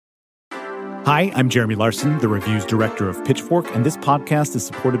Hi, I'm Jeremy Larson, the reviews director of Pitchfork, and this podcast is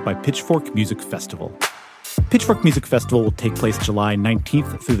supported by Pitchfork Music Festival. Pitchfork Music Festival will take place July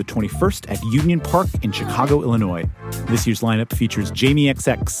 19th through the 21st at Union Park in Chicago, Illinois. This year's lineup features Jamie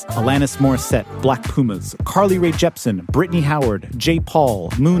XX, Alanis Morissette, Black Pumas, Carly Rae Jepsen, Brittany Howard, J.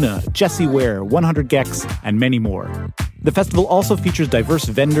 Paul, Muna, Jessie Ware, 100 Gex, and many more. The festival also features diverse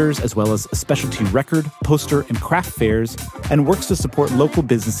vendors as well as specialty record, poster, and craft fairs, and works to support local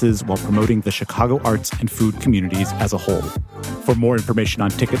businesses while promoting the Chicago arts and food communities as a whole. For more information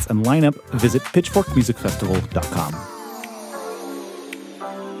on tickets and lineup, visit pitchforkmusicfestival.com.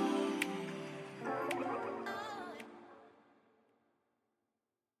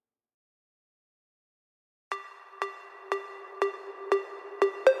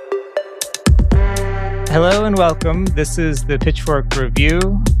 Hello and welcome. This is the Pitchfork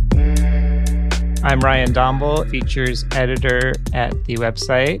Review. I'm Ryan Domble, features editor at the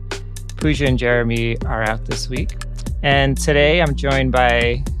website. Pooja and Jeremy are out this week. And today I'm joined by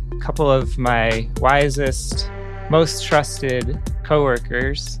a couple of my wisest, most trusted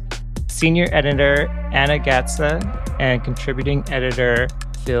coworkers, senior editor Anna Gatza and contributing editor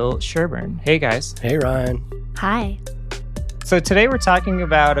Phil Sherburne. Hey guys. Hey Ryan. Hi. So today we're talking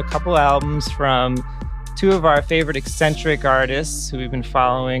about a couple albums from two of our favorite eccentric artists who we've been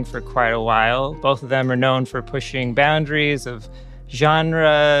following for quite a while. Both of them are known for pushing boundaries of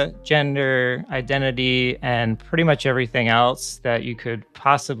genre, gender, identity, and pretty much everything else that you could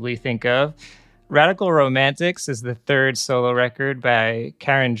possibly think of. Radical Romantics is the third solo record by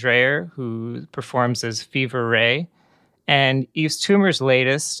Karen Dreyer, who performs as Fever Ray. And Yves Tumor's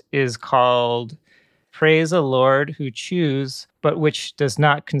latest is called Praise a Lord Who Chews, but which does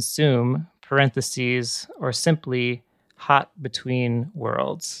not consume, parentheses, or simply Hot Between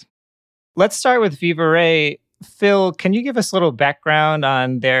Worlds. Let's start with Fever Ray. Phil, can you give us a little background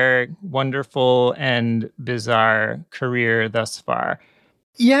on their wonderful and bizarre career thus far?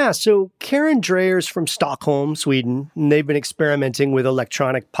 Yeah, so Karen Dreyer's from Stockholm, Sweden, and they've been experimenting with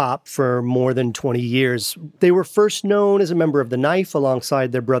electronic pop for more than 20 years. They were first known as a member of The Knife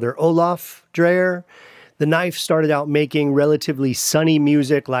alongside their brother Olaf Dreyer. The Knife started out making relatively sunny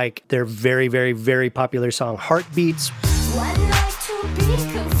music like their very, very, very popular song Heartbeats. One night to be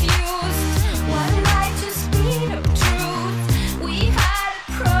confused, one night to speed of truth. We had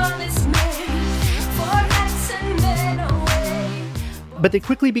a promise made for hearts and men away. But they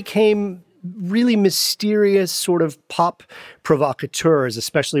quickly became really mysterious sort of pop provocateurs,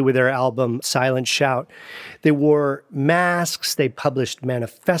 especially with their album Silent Shout. They wore masks, they published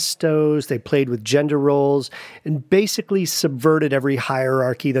manifestos, they played with gender roles, and basically subverted every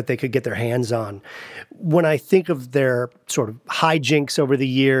hierarchy that they could get their hands on. When I think of their sort of hijinks over the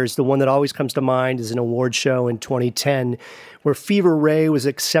years, the one that always comes to mind is an award show in 2010 where Fever Ray was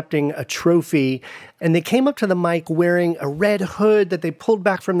accepting a trophy, and they came up to the mic wearing a red hood that they pulled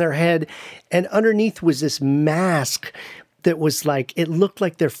back from their head, and underneath was this mask that was like, it looked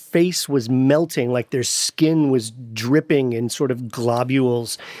like their face was melting, like their skin was dripping in sort of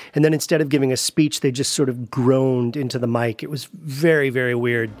globules. And then instead of giving a speech, they just sort of groaned into the mic. It was very, very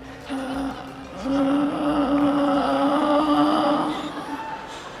weird.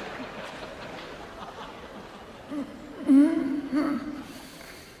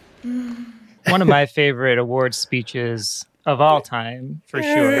 One of my favorite award speeches of all time, for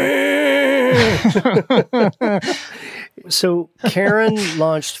sure. So Karen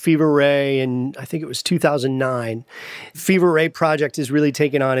launched Fever Ray in, I think it was 2009. Fever Ray project has really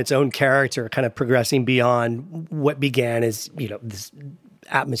taken on its own character, kind of progressing beyond what began as, this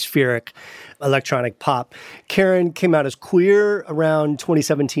atmospheric electronic pop. Karen came out as queer around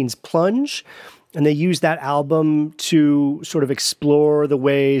 2017's Plunge, and they used that album to sort of explore the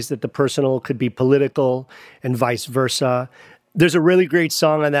ways that the personal could be political and vice versa. There's a really great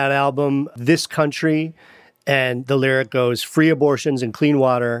song on that album, This Country, and the lyric goes, free abortions and clean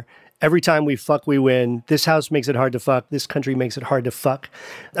water. Every time we fuck, we win. This house makes it hard to fuck. This country makes it hard to fuck.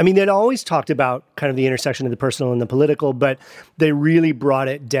 I mean, they'd always talked about kind of the intersection of the personal and the political, but they really brought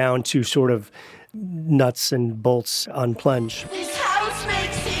it down to sort of nuts and bolts on Plunge. This house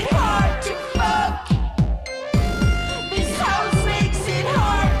makes it hard to fuck. This house makes it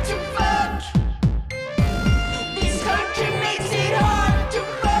hard to fuck. This country makes it hard to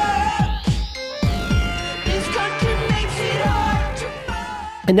fuck. This country makes it hard to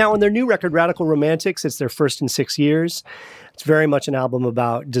fuck. And now on their new record, Radical Romantics, it's their first in 6 years. It's very much an album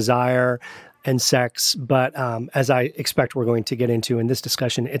about desire and sex, but as I expect we're going to get into in this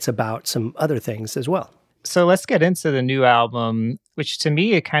discussion, it's about some other things as well. So let's get into the new album, which to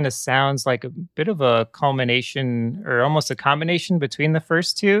me, it kind of sounds like a bit of a culmination or almost a combination between the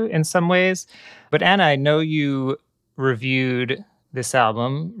first two in some ways. But Anna, I know you reviewed this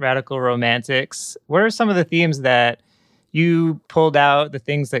album, Radical Romantics. What are some of the themes that you pulled out, the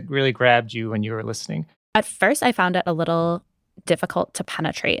things that really grabbed you when you were listening? At first, I found it a little difficult to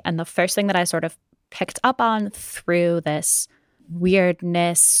penetrate. And the first thing that I sort of picked up on through this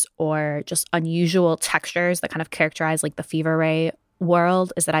weirdness or just unusual textures that kind of characterize like the Fever Ray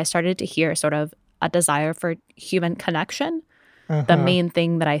world is that I started to hear sort of a desire for human connection. The main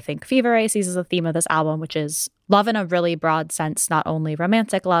thing that I think Fever Ray sees as a theme of this album, which is love in a really broad sense, not only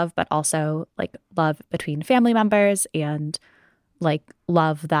romantic love, but also like love between family members and like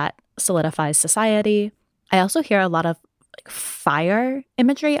love that solidifies society. I also hear a lot of like fire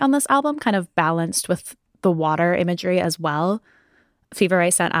imagery on this album, kind of balanced with the water imagery as well. Fever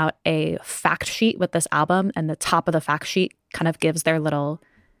Ray sent out a fact sheet with this album, and the top of the fact sheet kind of gives their little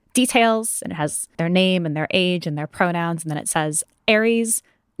details, and it has their name and their age and their pronouns, and then it says Aries.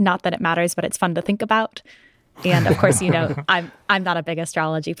 Not that it matters, but it's fun to think about. And of course, you know, I'm not a big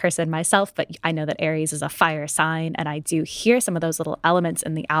astrology person myself, but I know that Aries is a fire sign, and I do hear some of those little elements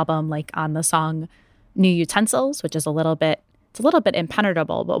in the album, like on the song New Utensils, which is a little bit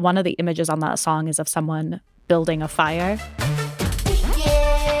impenetrable, but one of the images on that song is of someone building a fire.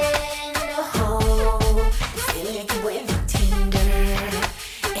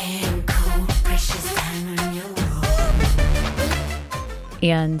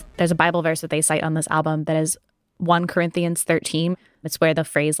 And there's a Bible verse that they cite on this album that is 1 Corinthians 13. It's where the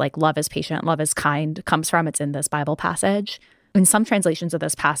phrase like love is patient, love is kind comes from. It's in this Bible passage. In some translations of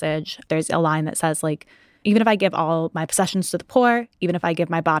this passage, there's a line that says like, even if I give all my possessions to the poor, even if I give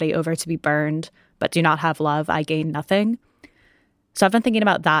my body over to be burned, but do not have love, I gain nothing. So I've been thinking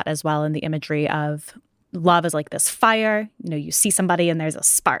about that as well in the imagery of love as like this fire. You know, you see somebody and there's a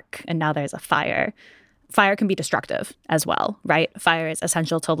spark and now there's a fire. Fire can be destructive as well, right? Fire is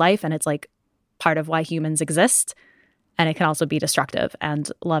essential to life and it's like part of why humans exist. And it can also be destructive, and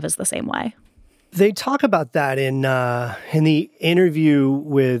love is the same way. They talk about that in the interview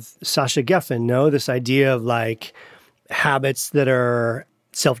with Sasha Geffen, no? This idea of like habits that are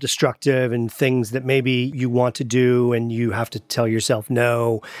self-destructive and things that maybe you want to do and you have to tell yourself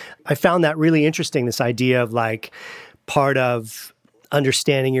no. I found that really interesting, this idea of like part of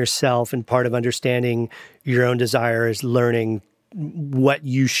understanding yourself and part of understanding your own desire is learning what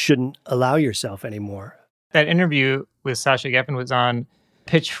you shouldn't allow yourself anymore. That interview with Sasha Geffen was on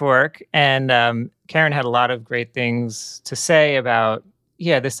Pitchfork, and Karen had a lot of great things to say about,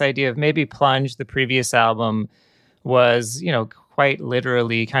 this idea of maybe Plunge, the previous album, was, quite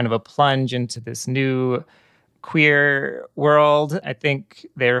literally kind of a plunge into this new queer world. I think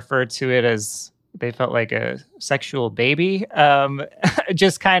they referred to it as they felt like a sexual baby,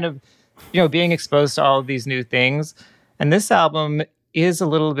 just kind of, being exposed to all of these new things. And this album is a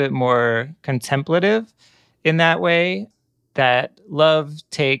little bit more contemplative in that way, that love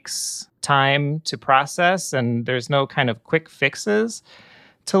takes time to process and there's no kind of quick fixes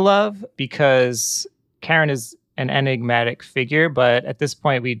to love, because Karen is an enigmatic figure, but at this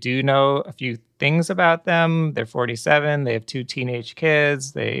point we do know a few things about them. They're 47, they have 2 teenage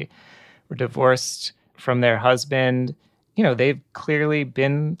kids, they were divorced from their husband. They've clearly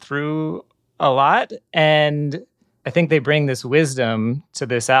been through a lot, and I think they bring this wisdom to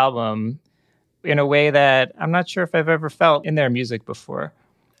this album in a way that I'm not sure if I've ever felt in their music before.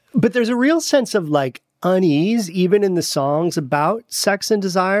 But there's a real sense of like unease, even in the songs about sex and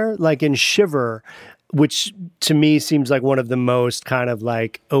desire, like in Shiver, which to me seems like one of the most kind of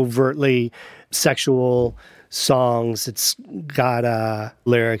like overtly sexual songs. It's got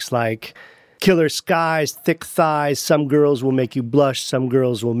lyrics like, killer skies, thick thighs, some girls will make you blush, some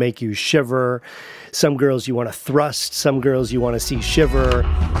girls will make you shiver, some girls you want to thrust, some girls you want to see shiver.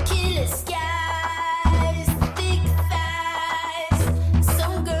 Killer skies, thick thighs.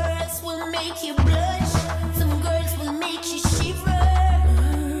 Some girls will make you blush, some girls will make you shiver.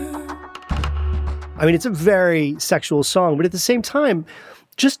 I mean, it's a very sexual song, but at the same time,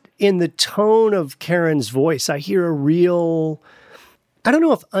 just in the tone of Karen's voice, I hear a real, I don't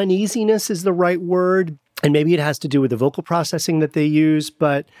know if uneasiness is the right word, and maybe it has to do with the vocal processing that they use,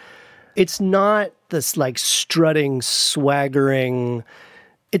 but it's not this like strutting, swaggering.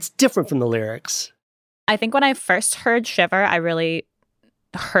 It's different from the lyrics. I think when I first heard Shiver, I really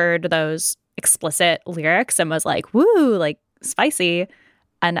heard those explicit lyrics and was like, woo, like spicy.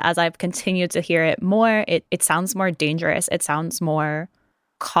 And as I've continued to hear it more, it sounds more dangerous. It sounds more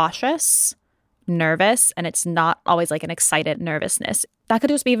cautious, nervous, and it's not always like an excited nervousness. That could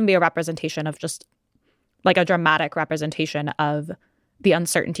just even be a representation of just like a dramatic representation of the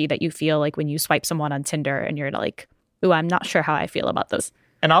uncertainty that you feel like when you swipe someone on Tinder and you're like, ooh, I'm not sure how I feel about this.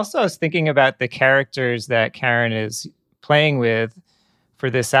 And also, I was thinking about the characters that Karen is playing with for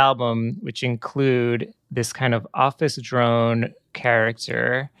this album, which include this kind of office drone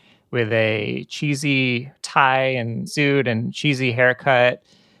character with a cheesy tie and suit and cheesy haircut,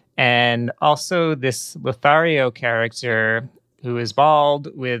 and also this Lothario character who is bald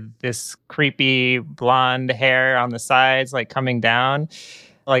with this creepy blonde hair on the sides, like coming down,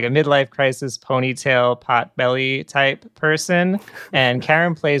 like a midlife crisis ponytail pot belly type person. And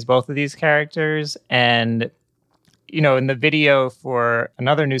Karen plays both of these characters. And, you know, in the video for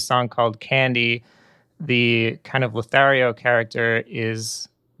another new song called Candy, the kind of Lothario character is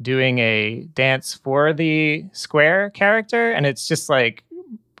doing a dance for the Square character. And it's just like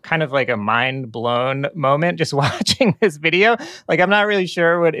kind of like a mind blown moment just watching this video. Like, I'm not really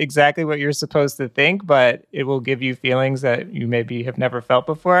sure exactly what you're supposed to think, but it will give you feelings that you maybe have never felt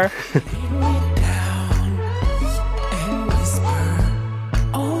before.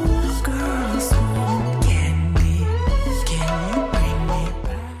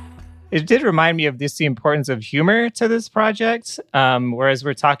 It did remind me of the importance of humor to this project. Whereas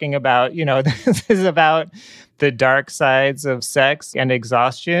we're talking about, you know, this is about the dark sides of sex and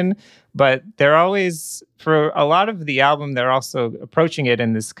exhaustion. But they're always, for a lot of the album, they're also approaching it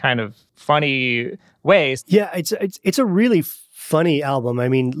in this kind of funny way. Yeah, it's a really funny album. I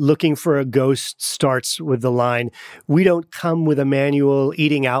mean, Looking for a Ghost starts with the line, "We don't come with a manual,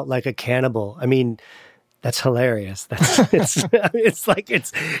 eating out like a cannibal." I mean, that's hilarious. I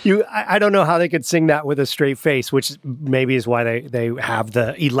don't know how they could sing that with a straight face, which maybe is why they have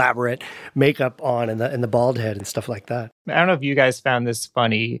the elaborate makeup on and the bald head and stuff like that. I don't know if you guys found this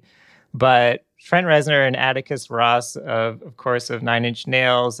funny, but Trent Reznor and Atticus Ross of course, of Nine Inch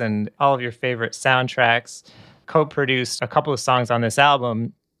Nails and all of your favorite soundtracks, co-produced a couple of songs on this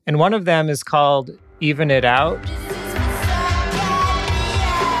album. And one of them is called Even It Out.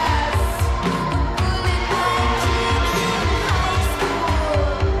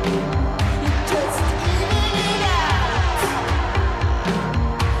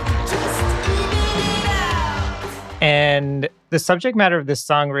 And the subject matter of this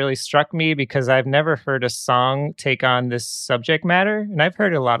song really struck me because I've never heard a song take on this subject matter. And I've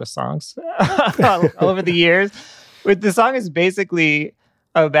heard a lot of songs over the years. But the song is basically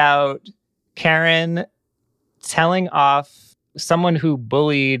about Karen telling off someone who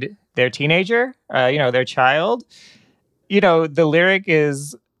bullied their teenager, their child. You know, the lyric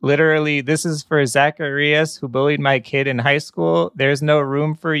is literally, "This is for Zacharias who bullied my kid in high school. There's no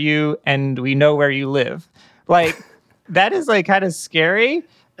room for you and we know where you live." Like, that is like kind of scary,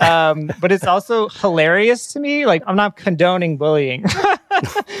 but it's also hilarious to me. Like, I'm not condoning bullying.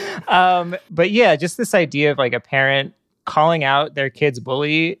 But yeah, just this idea of like a parent calling out their kid's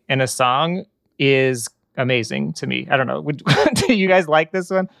bully in a song is amazing to me. I don't know. Do you guys like this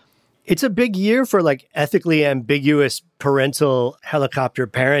one? It's a big year for like ethically ambiguous parental helicopter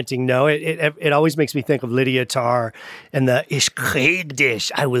parenting. No, it always makes me think of Lydia Tarr and the "Ich krieg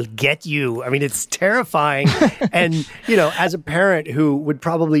dich, I will get you." I mean, it's terrifying. And, you know, as a parent who would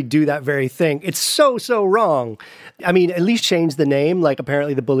probably do that very thing, it's so wrong. I mean, at least change the name. Like,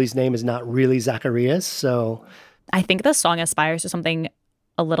 apparently the bully's name is not really Zacharias. So I think this song aspires to something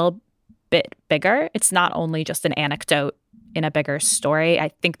a little bit bigger. It's not only just an anecdote in a bigger story. I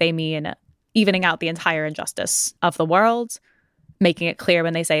think they mean evening out the entire injustice of the world, making it clear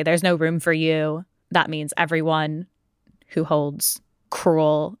when they say there's no room for you. That means everyone who holds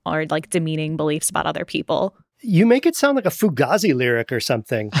cruel or like demeaning beliefs about other people. You make it sound like a Fugazi lyric or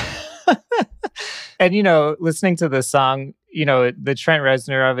something. And, you know, listening to the song, you know, the Trent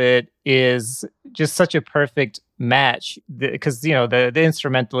Reznor of it is just such a perfect match because, you know, the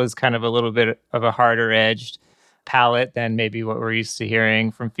instrumental is kind of a little bit of a harder edged palette than maybe what we're used to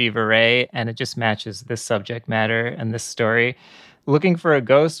hearing from Fever Ray, and it just matches this subject matter and this story. Looking for a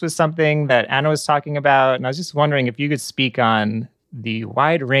Ghost was something that Anna was talking about, and I was just wondering if you could speak on the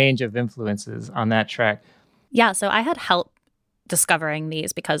wide range of influences on that track. Yeah, so I had help discovering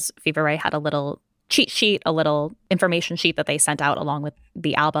these because Fever Ray had a little cheat sheet, a little information sheet that they sent out along with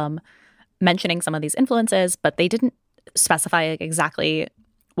the album mentioning some of these influences, but they didn't specify exactly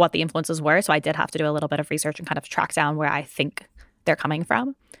what the influences were. So I did have to do a little bit of research and kind of track down where I think they're coming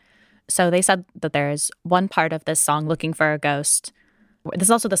from. So they said that there's one part of this song, Looking for a Ghost. This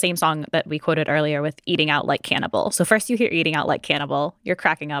is also the same song that we quoted earlier with Eating Out Like Cannibal. So first you hear Eating Out Like Cannibal, you're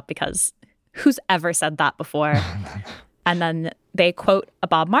cracking up because who's ever said that before? And then they quote a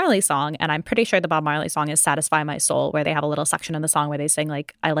Bob Marley song, and I'm pretty sure the Bob Marley song is Satisfy My Soul, where they have a little section in the song where they sing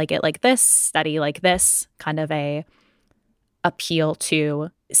like, I like it like this, steady like this, kind of a appeal to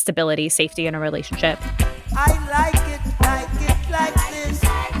stability, safety in a relationship. I like it like this.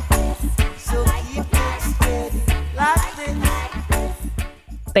 So keep it steady like this.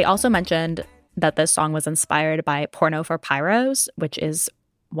 They also mentioned that this song was inspired by Porno for Pyros, which is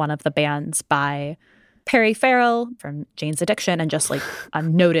one of the bands by Perry Farrell from Jane's Addiction and just like a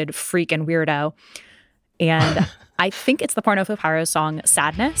noted freak and weirdo. And I think it's the Porno for Pyros song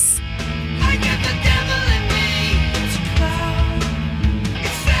Sadness. I got the devil in me. It's a cloud.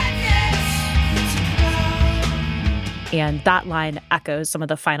 It's sadness. It's a cloud. And that line echoes some of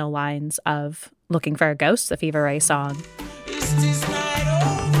the final lines of Looking for a Ghost, the Fever Ray song. Is this night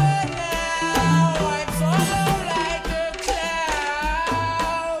over now? I follow like a cloud.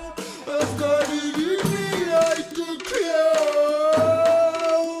 I've got it in me like a cloud.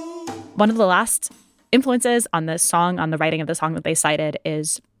 One of the last influences on this song, on the writing of the song that they cited,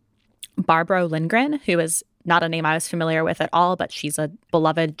 is Barbro Lindgren, who is not a name I was familiar with at all, but she's a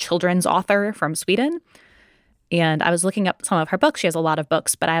beloved children's author from Sweden. And I was looking up some of her books. She has a lot of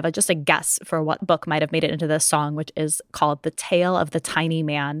books, but I have just a guess for what book might have made it into this song, which is called The Tale of the Tiny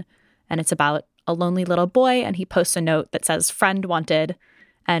Man. And it's about a lonely little boy, and he posts a note that says, friend wanted,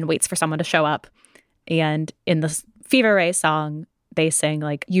 and waits for someone to show up. And in the Fever Ray song, they sing,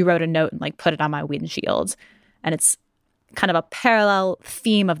 like, you wrote a note and, like, put it on my windshield. And it's kind of a parallel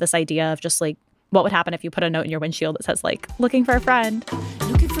theme of this idea of just, like, what would happen if you put a note in your windshield that says, like, looking for a friend.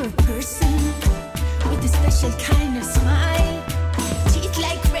 Looking for a person with a special kind of smile. Teeth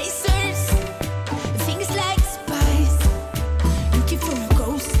like razors, fingers like spice. Looking for a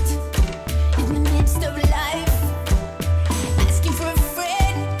ghost in the midst of life. Asking for a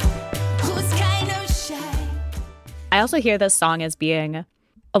friend who's kind of shy. I also hear this song as being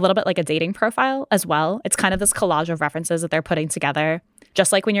a little bit like a dating profile as well. It's kind of this collage of references that they're putting together.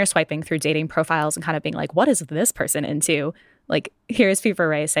 Just like when you're swiping through dating profiles and kind of being like, what is this person into? Like, here's Fever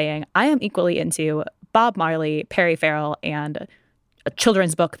Ray saying, I am equally into Bob Marley, Perry Farrell, and a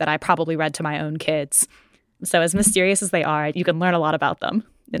children's book that I probably read to my own kids. So as mysterious as they are, you can learn a lot about them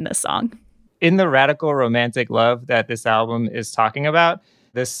in this song. In the radical romantic love that this album is talking about,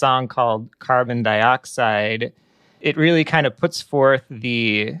 this song called Carbon Dioxide, it really kind of puts forth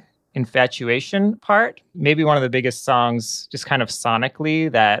the infatuation part. Maybe one of the biggest songs, just kind of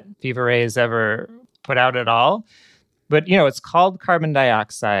sonically, that Fever Ray has ever put out at all. But, you know, it's called Carbon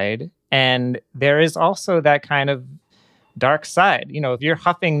Dioxide. And there is also that kind of dark side. You know, if you're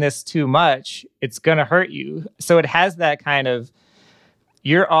huffing this too much, it's going to hurt you. So it has that kind of,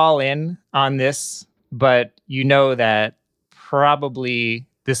 you're all in on this, but you know that probably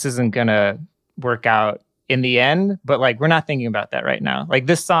this isn't going to work out in the end. But like, we're not thinking about that right now. Like,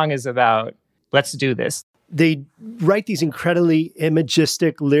 this song is about, let's do this. They write these incredibly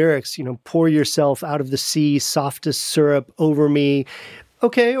imagistic lyrics, you know, pour yourself out of the sea, softest syrup over me.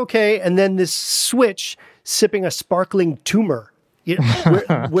 Okay. And then this switch, sipping a sparkling Tumor. You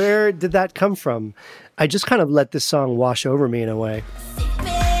know, where did that come from? I just kind of let this song wash over me in a way. Sipping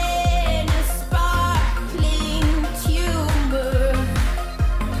a sparkling Tumor.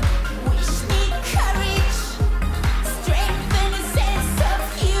 Wish me courage, strength and a sense of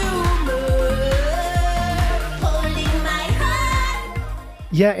humor. Holding my heart.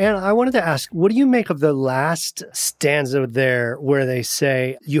 Yeah, Anna, I wanted to ask, what do you make of the last stanza there where they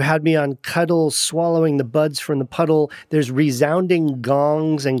say, you had me on cuddle, swallowing the buds from the puddle. There's resounding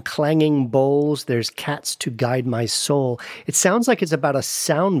gongs and clanging bowls. There's cats to guide my soul. It sounds like it's about a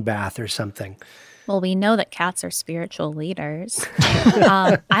sound bath or something. Well, we know that cats are spiritual leaders.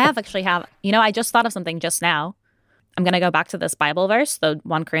 I just thought of something just now. I'm going to go back to this Bible verse, the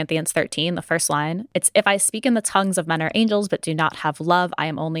 1 Corinthians 13, the first line. It's, if I speak in the tongues of men or angels, but do not have love, I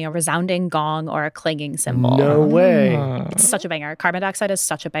am only a resounding gong or a clanging cymbal. No way. It's such a banger. Carbon Dioxide is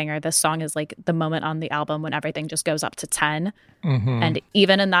such a banger. This song is like the moment on the album when everything just goes up to 10. Mm-hmm. And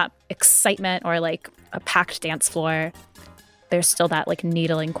even in that excitement or like a packed dance floor, there's still that like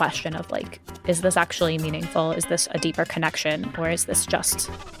needling question of like, is this actually meaningful? Is this a deeper connection? Or is this just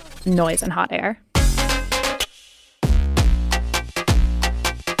noise and hot air?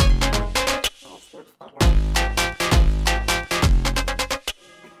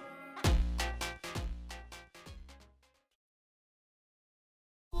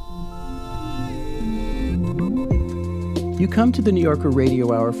 You come to the New Yorker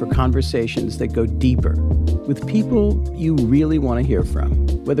Radio Hour for conversations that go deeper with people you really want to hear from,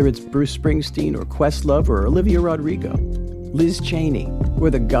 whether it's Bruce Springsteen or Questlove or Olivia Rodrigo, Liz Cheney, or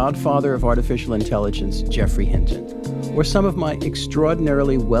the godfather of artificial intelligence, Jeffrey Hinton. or some of my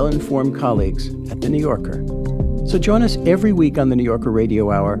extraordinarily well-informed colleagues at The New Yorker. So join us every week on The New Yorker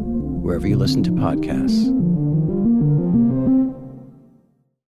Radio Hour, wherever you listen to podcasts.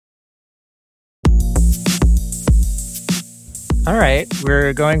 All right,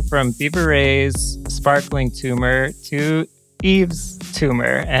 we're going from Fever Ray's Sparkling Tumor to Yves'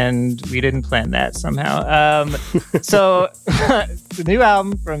 Tumor, and we didn't plan that somehow. So the new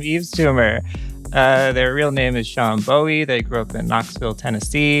album from Yves' Tumor, their real name is Sean Bowie. They grew up in Knoxville,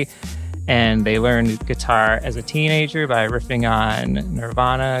 Tennessee, and they learned guitar as a teenager by riffing on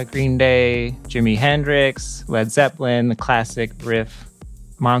Nirvana, Green Day, Jimi Hendrix, Led Zeppelin, the classic riff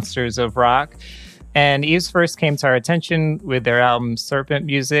monsters of rock. And Yves first came to our attention with their album Serpent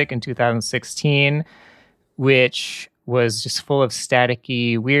Music in 2016, which was just full of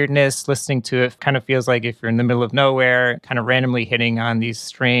staticky weirdness. Listening to it kind of feels like if you're in the middle of nowhere, kind of randomly hitting on these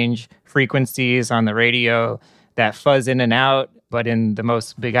strange frequencies on the radio that fuzz in and out, but in the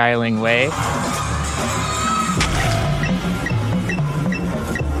most beguiling way.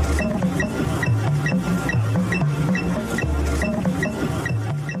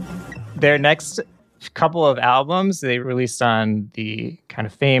 Their next couple of albums they released on the kind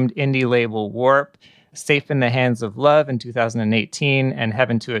of famed indie label Warp, Safe in the Hands of Love in 2018 and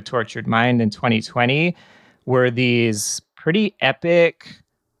Heaven to a Tortured Mind in 2020, were these pretty epic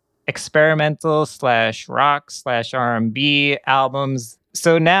experimental /rock /R&B albums.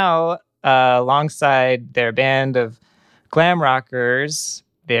 So now, alongside their band of glam rockers,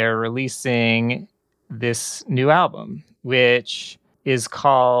 they're releasing this new album, which is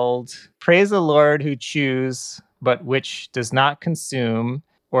called Praise the Lord Who Chews, but which does not consume,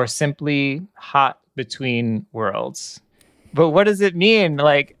 or simply Hot Between Worlds. But what does it mean?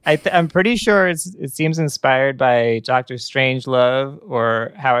 Like, I'm pretty sure it seems inspired by Dr. Strangelove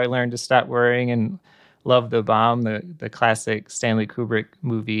or How I Learned to Stop Worrying and Love the Bomb, the classic Stanley Kubrick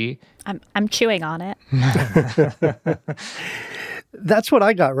movie. I'm chewing on it. That's what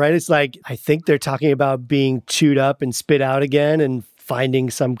I got, right? It's like, I think they're talking about being chewed up and spit out again and finding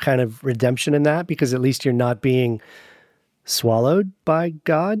some kind of redemption in that, because at least you're not being swallowed by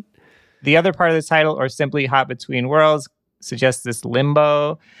God. The other part of the title, or simply Hot Between Worlds, suggests this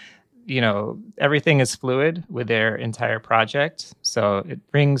limbo. You know, everything is fluid with their entire project, so it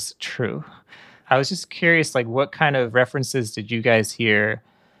rings true. I was just curious, like, what kind of references did you guys hear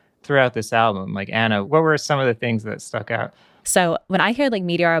throughout this album? Like, Anna, what were some of the things that stuck out? So when I hear like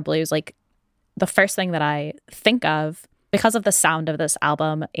Meteora Blues, like the first thing that I think of, because of the sound of this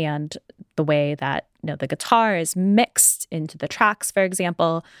album and the way that, you know, the guitar is mixed into the tracks, for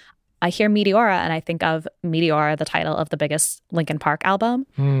example, I hear Meteora and I think of Meteora, the title of the biggest Linkin Park album.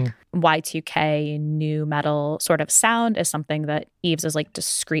 Y2K new metal sort of sound is something that Yves is like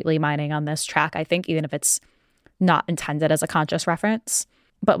discreetly mining on this track, I think, even if it's not intended as a conscious reference.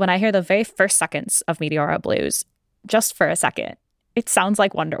 But when I hear the very first seconds of Meteora Blues, just for a second, it sounds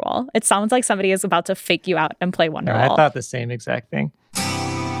like Wonderwall. It sounds like somebody is about to fake you out and play Wonderwall. I thought the same exact thing.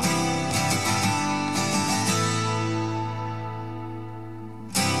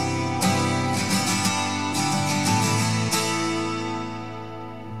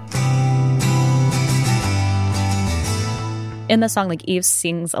 In the song, like Yves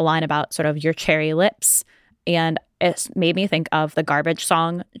sings a line about sort of your cherry lips, and it made me think of the Garbage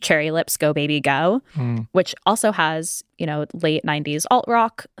song, Cherry Lips, Go Baby Go, which also has, you know, late 90s alt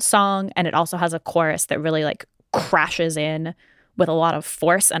rock song. And it also has a chorus that really like crashes in with a lot of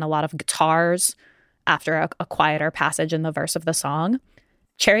force and a lot of guitars after a quieter passage in the verse of the song.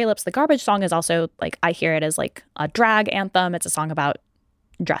 Cherry Lips, the Garbage song, is also like, I hear it as like a drag anthem. It's a song about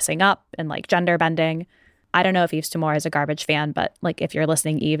dressing up and like gender bending. I don't know if Yves Tumor is a Garbage fan, but like if you're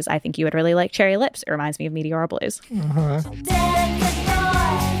listening, Yves, I think you would really like Cherry Lips. It reminds me of Meteora Blues.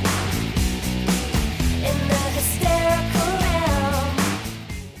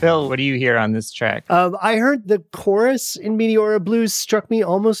 Phil, what do you hear on this track? I heard the chorus in Meteora Blues struck me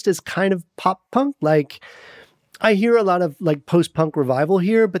almost as kind of pop punk. Like, I hear a lot of like post-punk revival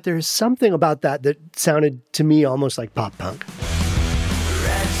here, but there's something about that sounded to me almost like pop punk.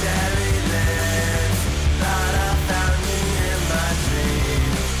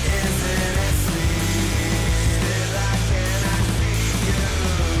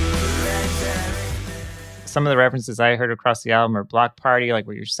 Some of the references I heard across the album are Block Party, like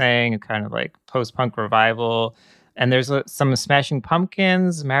what you're saying, and kind of like post-punk revival. And there's some Smashing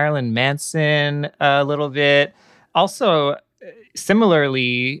Pumpkins, Marilyn Manson a little bit. Also,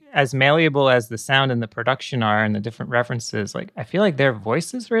 similarly, as malleable as the sound and the production are and the different references, like I feel like their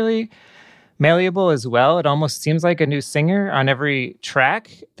voice is really malleable as well. It almost seems like a new singer on every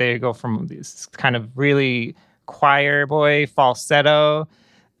track. They go from these kind of really choir boy falsetto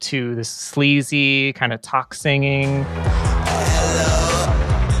to this sleazy kind of talk singing.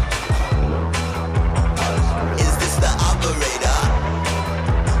 Is this the operator?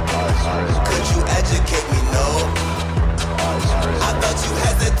 Could you educate me? No. I thought you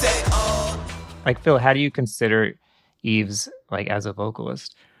hesitate. Oh. Like, Phil, how do you consider Yves like as a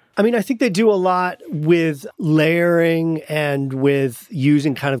vocalist? I mean, I think they do a lot with layering and with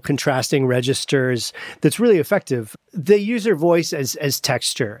using kind of contrasting registers that's really effective. They use their voice as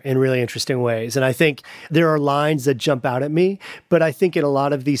texture in really interesting ways. And I think there are lines that jump out at me, but I think in a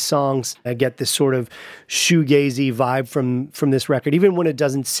lot of these songs, I get this sort of shoegazy vibe from this record, even when it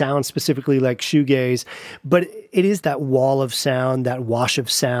doesn't sound specifically like shoegaze, but it is that wall of sound, that wash of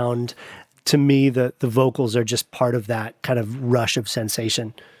sound. To me, the vocals are just part of that kind of rush of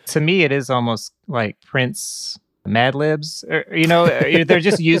sensation. To me, it is almost like Prince Mad Libs. They're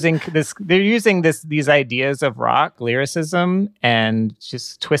just using this. They're using these ideas of rock lyricism and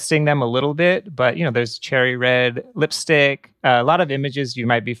just twisting them a little bit. But there's cherry red lipstick, a lot of images you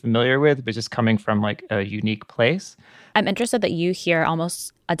might be familiar with, but just coming from like a unique place. I'm interested that you hear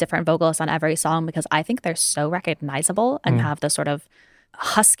almost a different vocalist on every song because I think they're so recognizable and have this sort of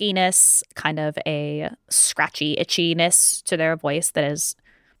huskiness, kind of a scratchy itchiness to their voice that is,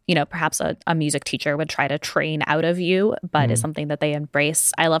 perhaps a music teacher would try to train out of you, but is something that they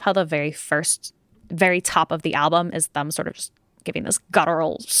embrace. I love how the very top of the album is them sort of just giving this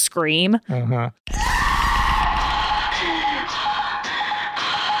guttural scream. Uh-huh.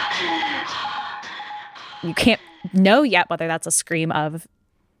 You can't know yet whether that's a scream of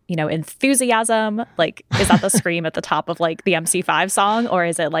enthusiasm, like is that the scream at the top of like the MC5 song, or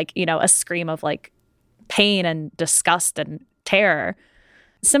is it like a scream of like pain and disgust and terror?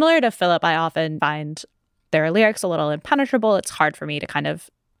 Similar to Philip, I often find their lyrics a little impenetrable. It's hard for me to kind of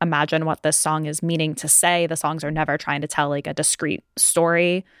imagine what this song is meaning to say. The songs are never trying to tell like a discrete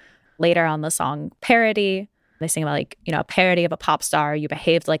story. Later on the song Parody, they sing about like a parody of a pop star, you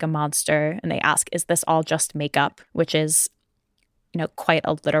behaved like a monster, and they ask, is this all just makeup? Which is quite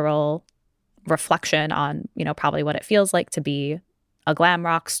a literal reflection on, probably what it feels like to be a glam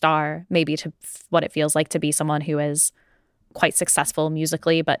rock star, maybe to what it feels like to be someone who is quite successful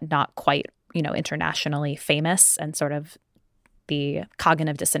musically, but not quite, internationally famous, and sort of the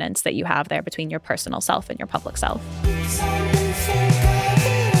cognitive dissonance that you have there between your personal self and your public self.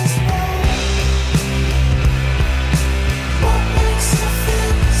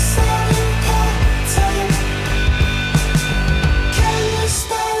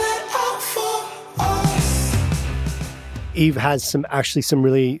 Yves has some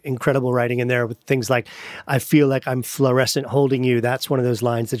really incredible writing in there with things like, I feel like I'm fluorescent holding you. That's one of those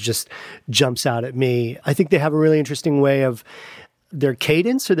lines that just jumps out at me. I think they have a really interesting way of their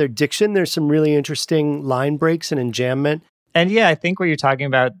cadence or their diction. There's some really interesting line breaks and enjambment. And yeah, I think what you're talking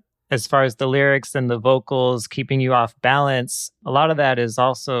about as far as the lyrics and the vocals keeping you off balance, a lot of that is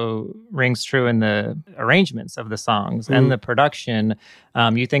also rings true in the arrangements of the songs and the production.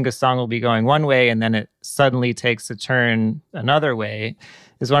 You think a song will be going one way and then it suddenly takes a turn another way.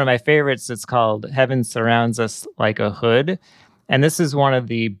 Is one of my favorites. It's called Heaven Surrounds Us Like a Hood. And this is one of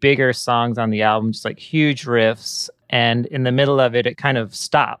the bigger songs on the album, just like huge riffs. And in the middle of it, it kind of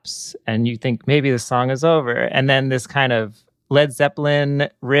stops and you think maybe the song is over. And then this kind of Led Zeppelin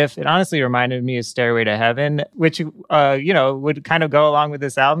riff, it honestly reminded me of Stairway to Heaven, which, would kind of go along with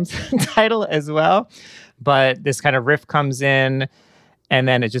this album's title as well. But this kind of riff comes in and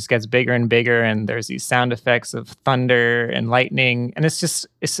then it just gets bigger and bigger. And there's these sound effects of thunder and lightning. And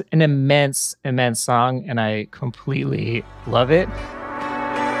it's an immense, immense song. And I completely love it.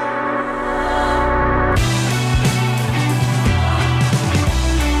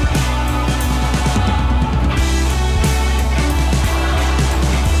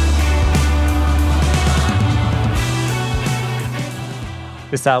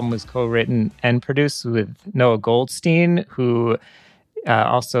 This album was co-written and produced with Noah Goldstein, who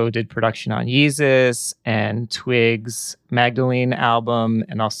also did production on Yeezus and Twig's Magdalene album,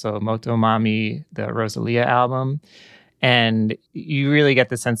 and also Motomami, the Rosalia album. And you really get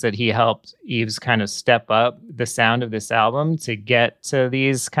the sense that he helped Yves kind of step up the sound of this album to get to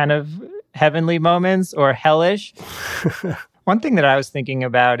these kind of heavenly moments, or hellish. One thing that I was thinking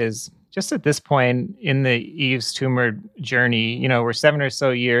about is, just at this point in the Yves Tumor journey, we're 7 or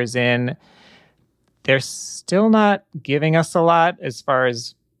so years in, they're still not giving us a lot as far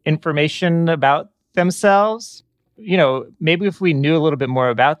as information about themselves. Maybe if we knew a little bit more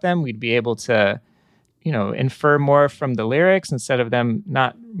about them, we'd be able to, infer more from the lyrics instead of them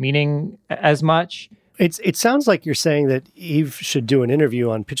not meaning as much. It sounds like you're saying that Yves should do an interview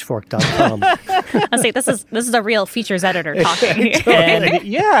on pitchfork.com. I say this is a real features editor talking. And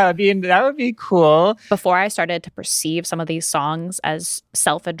yeah, I mean, that would be cool. Before I started to perceive some of these songs as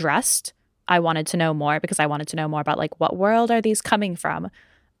self-addressed, I wanted to know more because I wanted to know more about like what world are these coming from.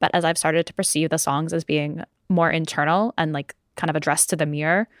 But as I've started to perceive the songs as being more internal and like kind of addressed to the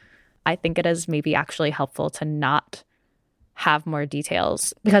mirror, I think it is maybe actually helpful to not have more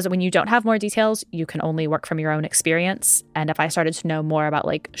details, because when you don't have more details, you can only work from your own experience. And if I started to know more about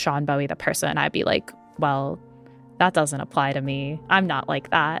like Sean Bowie, the person, I'd be like, well, that doesn't apply to me. I'm not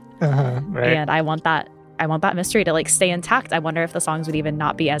like that. Right. And I want that mystery to like stay intact. I wonder if the songs would even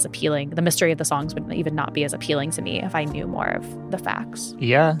not be as appealing. The mystery of the songs would even not be as appealing to me if I knew more of the facts.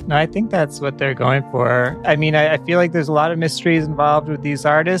 Yeah, no, I think that's what they're going for. I mean, I feel like there's a lot of mysteries involved with these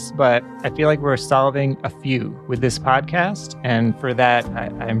artists, but I feel like we're solving a few with this podcast. And for that,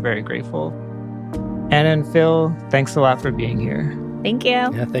 I'm very grateful. Anna and Phil, thanks a lot for being here. Thank you.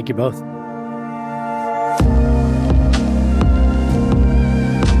 Yeah, thank you both.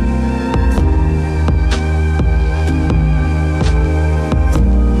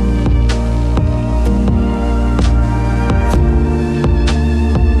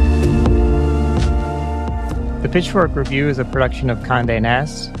 The Pitchfork Review is a production of Condé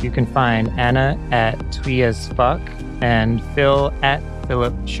Nast. You can find Anna at tweeasfuck and Phil at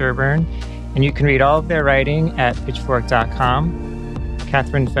Philip Sherburne. And you can read all of their writing at pitchfork.com.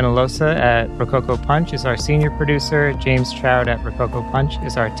 Catherine Fenolosa at Rococo Punch is our senior producer. James Trout at Rococo Punch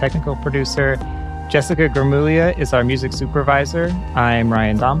is our technical producer. Jessica Gramuglia is our music supervisor. I'm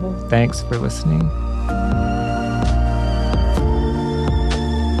Ryan Domble. Thanks for listening.